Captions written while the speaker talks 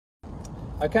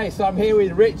Okay, so I'm here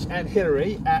with Rich and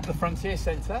Hilary at the Frontier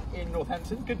Centre in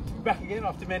Northampton. Good to be back again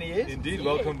after many years. Indeed,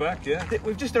 welcome back, yeah.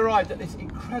 We've just arrived at this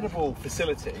incredible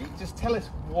facility. Just tell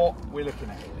us what we're looking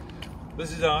at here.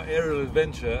 This is our aerial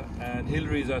adventure, and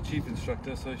Hilary is our chief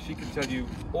instructor, so she can tell you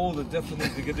all the different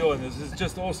things we can do on this. It's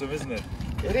just awesome, isn't it?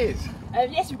 It is.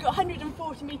 Yes, we've got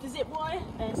 140 metre zip wire,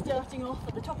 starting off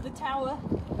at the top of the tower,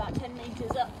 about 10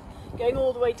 metres up, going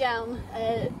all the way down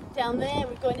down there.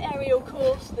 We've got an aerial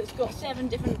course that's got 7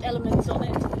 different elements on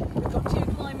it. We've got 2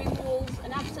 climbing walls,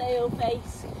 an abseil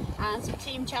face, and some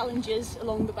team challenges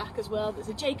along the back as well. There's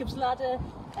a Jacob's Ladder,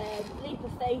 leap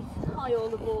of faith, high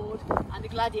all aboard, and a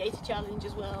gladiator challenge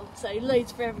as well. So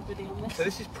loads for everybody on this. So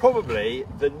this is probably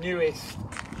the newest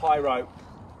high rope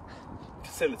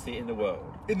facility in the world.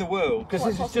 In the world. Because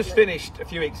this was possibly. just finished a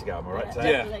few weeks ago, am I right? Yeah,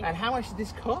 saying? definitely. And how much did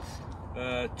this cost?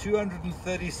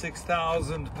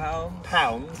 £236,000.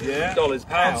 Pounds? Yeah. Dollars,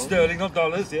 Pounds sterling, not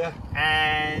dollars, yeah.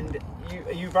 And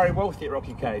are you very wealthy at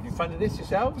Rocky Cave? You funded this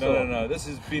yourselves? No. This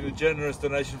has been a generous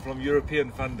donation from European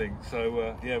funding.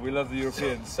 So, yeah, we love the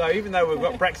Europeans. So even though we've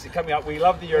got Brexit coming up, we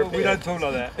love the Europeans. We don't talk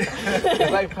like that.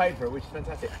 They paid for it, which is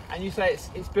fantastic. And you say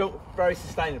it's built very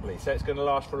sustainably, so it's going to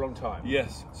last for a long time.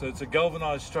 Yes, so it's a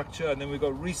galvanized structure, and then we've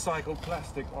got recycled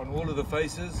plastic on all of the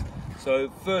faces. So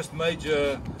first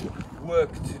major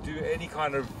work to do any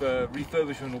kind of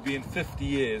refurbishment will be in 50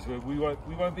 years, where we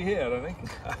won't be here, I don't think.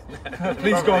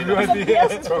 Please God, we won't be here.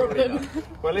 Yes, Probably problem. not.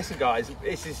 Well, listen, guys,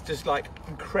 this is just like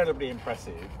incredibly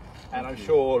impressive, and I'm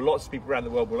sure lots of people around the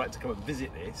world would like to come and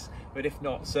visit this. But if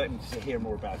not, certainly to hear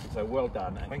more about it. So well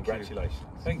done and Thank you. congratulations.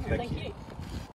 Thank you. Thank you.